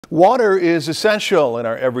Water is essential in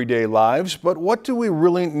our everyday lives, but what do we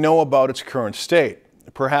really know about its current state?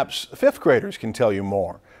 Perhaps fifth graders can tell you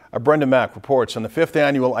more. Brenda Mack reports on the 5th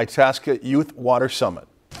annual Itasca Youth Water Summit.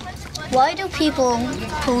 Why do people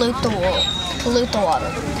pollute the water?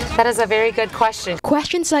 That is a very good question.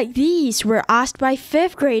 Questions like these were asked by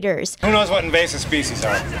 5th graders. Who knows what invasive species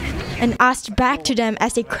are? And asked back to them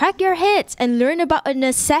as they crack their heads and learn about a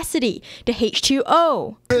necessity, the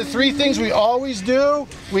H20. The 3 things we always do,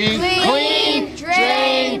 we clean,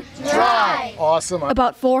 drain, dry. Awesome.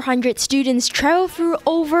 About 400 students travel through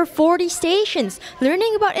over 40 stations,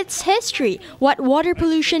 learning about its history, what water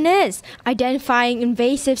pollution is, identifying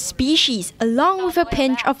invasive species, along with a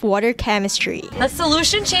pinch of water chemistry. The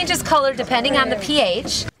solution changes color depending on the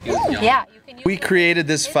pH. Yeah. We created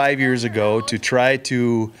this 5 years ago to try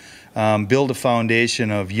to build a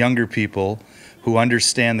foundation of younger people who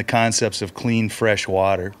understand the concepts of clean, fresh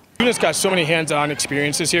water. Students got so many hands-on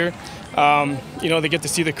experiences here. They get to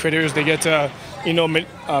see the critters, they get to,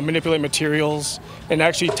 manipulate materials and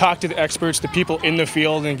actually talk to the experts, the people in the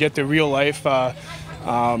field, and get the real-life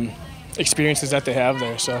experiences that they have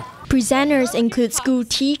there. So. Presenters include school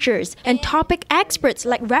teachers and topic experts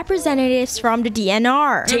like representatives from the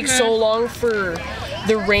DNR. It takes so long for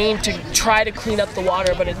the rain to try to clean up the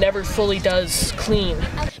water, but it never fully does clean.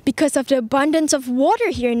 Because of the abundance of water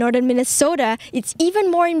here in northern Minnesota, it's even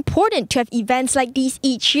more important to have events like these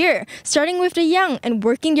each year, starting with the young and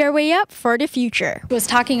working their way up for the future. I was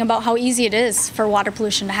talking about how easy it is for water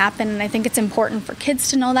pollution to happen, and I think it's important for kids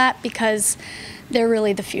to know that because they're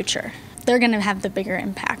really the future. They're going to have the bigger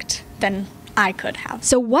impact than I could have.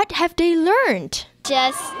 So what have they learned?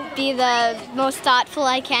 Just be the most thoughtful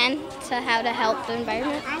I can to how to help the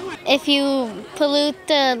environment. If you pollute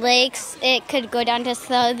the lakes, it could go down to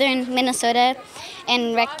southern Minnesota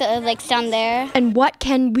and wreck the lakes down there. And what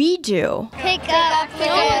can we do? Pick up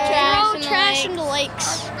trash in the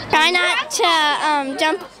lakes. Try not to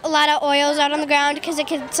dump a lot of oils out on the ground because it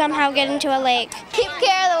could somehow get into a lake. Keep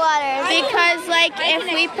care of the water. Because if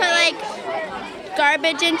we put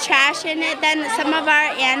garbage and trash in it, then some of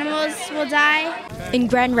our animals will die. In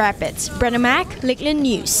Grand Rapids, Brenda Mack, Lakeland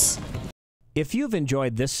News. If you've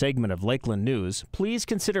enjoyed this segment of Lakeland News, please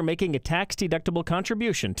consider making a tax-deductible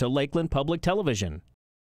contribution to Lakeland Public Television.